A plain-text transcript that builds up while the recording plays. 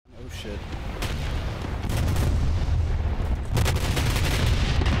shit.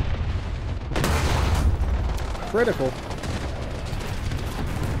 Critical.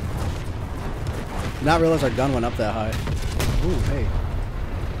 Did not realize our gun went up that high. Ooh, hey.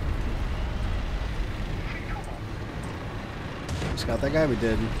 Scout that guy? We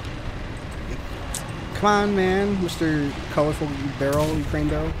did. Come on, man, Mr. Colorful Barrel, Ukraine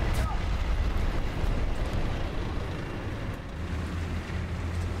Barrel.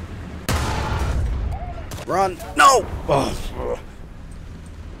 Run! No! Oh.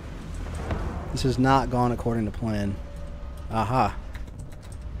 This has not gone according to plan. Aha.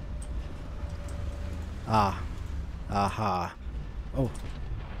 Ah. Aha. Oh.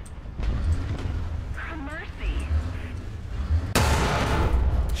 Mercy.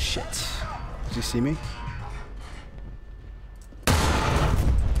 Shit. Does he see me?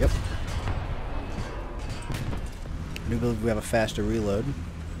 Yep. I do believe we have a faster reload.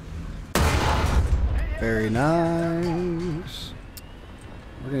 Very nice.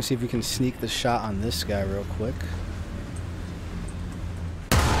 We're gonna see if we can sneak the shot on this guy real quick.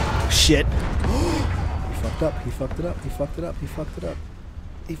 Shit. He fucked up. He fucked it up. He fucked it up. He fucked it up.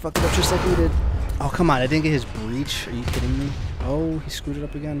 He fucked it up just like we did. Oh, come on. I didn't get his breach. Are you kidding me? Oh, he screwed it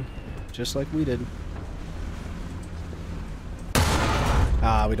up again. Just like we did.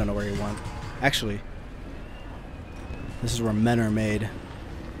 Ah, we don't know where he went. Actually, this is where men are made.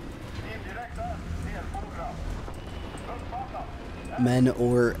 Men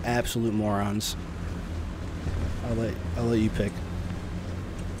or absolute morons. I'll let you pick.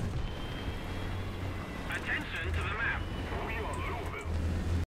 Attention to the map.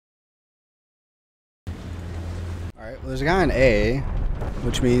 Alright, well there's a guy in A,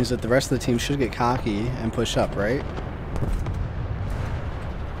 which means that the rest of the team should get cocky and push up, right?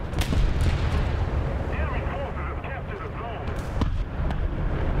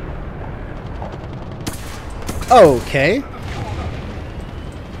 Okay.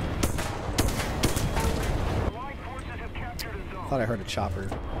 Thought I heard a chopper.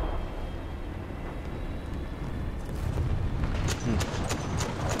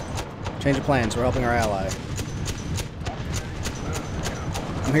 Change of plans. We're helping our ally.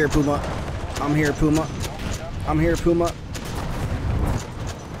 I'm here, Puma. I'm here, Puma. I'm here, Puma.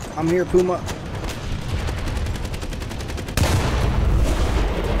 I'm here, Puma.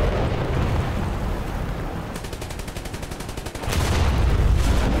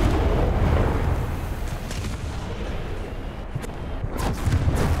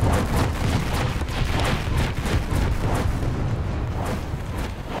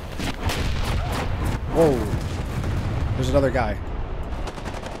 Whoa. There's another guy.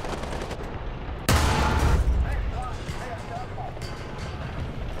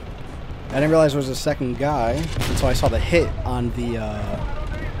 I didn't realize there was a second guy until I saw the hit on the,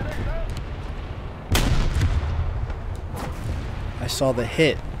 I saw the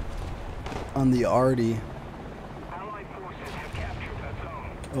hit on the Artie.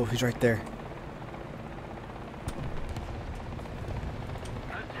 Oh, he's right there.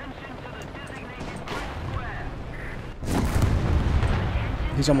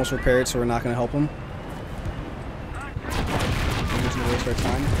 He's almost repaired, so we're not going to help him. We're just going to waste our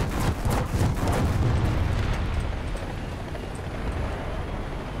time.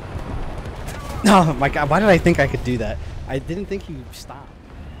 Oh my god, why did I think I could do that? I didn't think he would stop.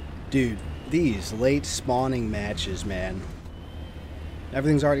 Dude, these late spawning matches, man.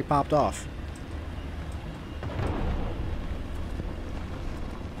 Everything's already popped off.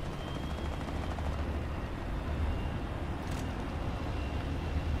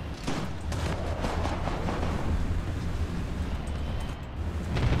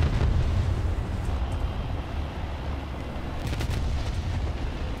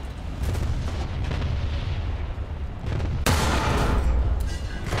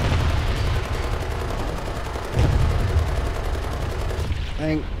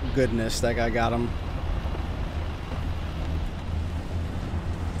 Thank goodness that guy got him.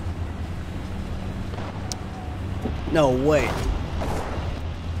 No way.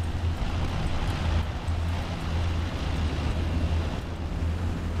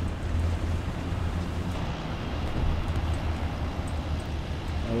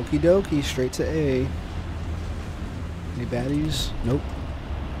 Okie dokie, straight to A. Any baddies? Nope.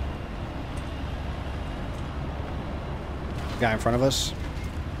 Guy in front of us.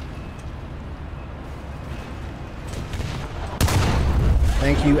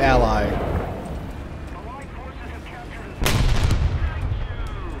 Thank you, ally.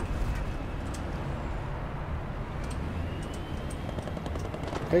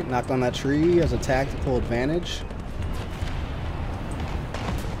 Okay, knocked on that tree as a tactical advantage.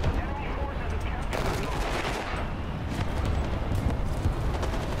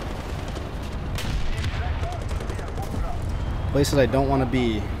 Places I don't want to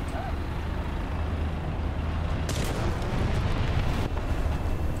be.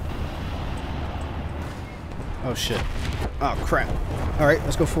 Oh shit. Oh crap. Alright,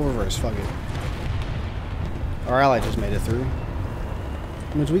 let's go full reverse. Fuck it. Our ally just made it through.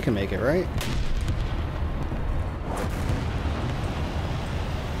 That means we can make it, right?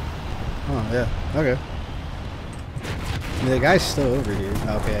 Oh, yeah. Okay. The guy's still over here.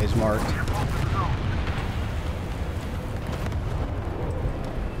 Okay, he's marked.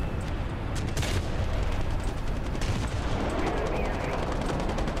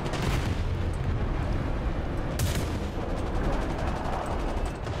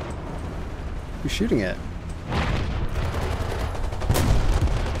 Who's shooting at?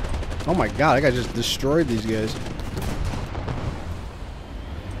 Oh my god, that guy just destroyed these guys.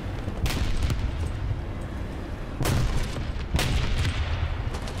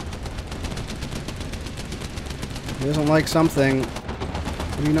 He doesn't like something.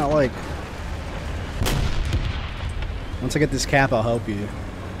 What do you not like? Once I get this cap, I'll help you.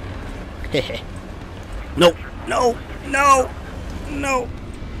 No! No! No! No!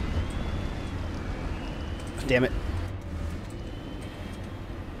 Damn it.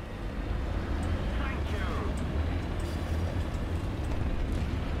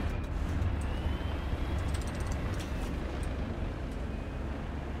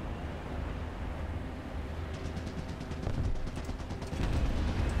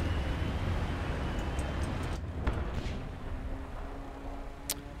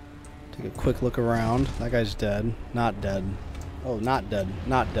 Take a quick look around. That guy's dead. Not dead. Oh, not dead.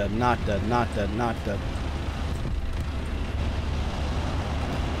 Not dead. Not dead. Not dead. Not dead.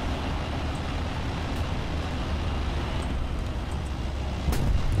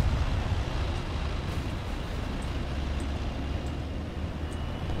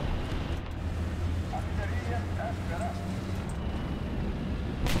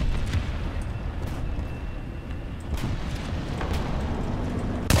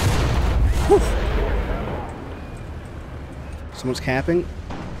 Someone's camping.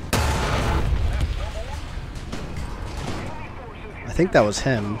 I think that was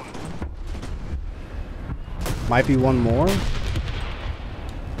him. Might be one more.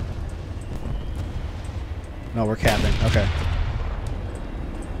 No, we're camping. Okay.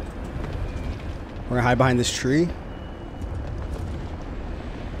 We're gonna hide behind this tree.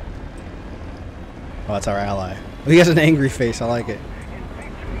 Oh, that's our ally. Oh, he has an angry face. I like it.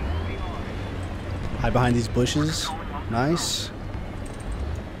 Hide behind these bushes. Nice.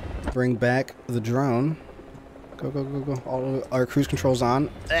 Bring back the drone. Go, go, go, go. All our cruise control's on.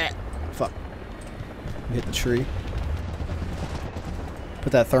 Fuck. We hit the tree.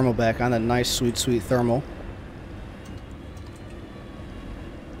 Put that thermal back on. That nice, sweet, sweet thermal.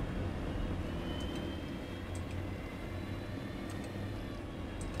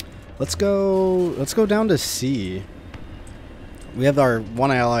 Let's go down to C. We have our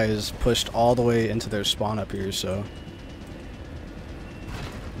one ally is pushed all the way into their spawn up here, so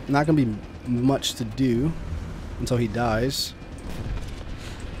not gonna be much to do until he dies.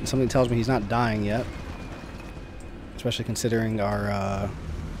 And something tells me he's not dying yet, especially considering our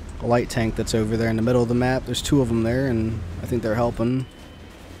light tank that's over there in the middle of the map. There's two of them there, and I think they're helping.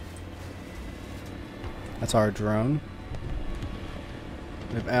 That's our drone.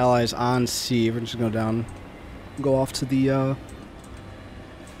 We have allies on C. We're just gonna go off to the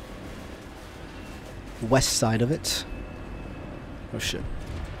west side of it. Oh shit.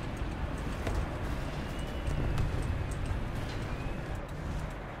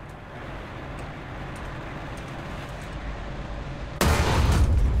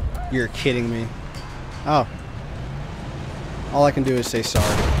 You're kidding me. Oh. All I can do is say sorry.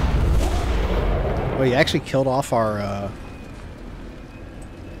 Oh, he actually killed off our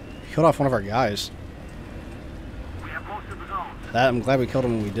killed off one of our guys. That I'm glad we killed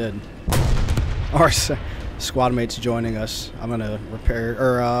him when we did. Our squad mates joining us. I'm gonna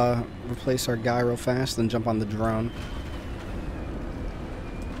replace our guy real fast, then jump on the drone.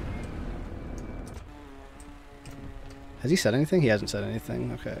 Has he said anything? He hasn't said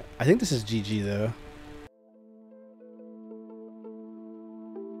anything. Okay. I think this is GG though.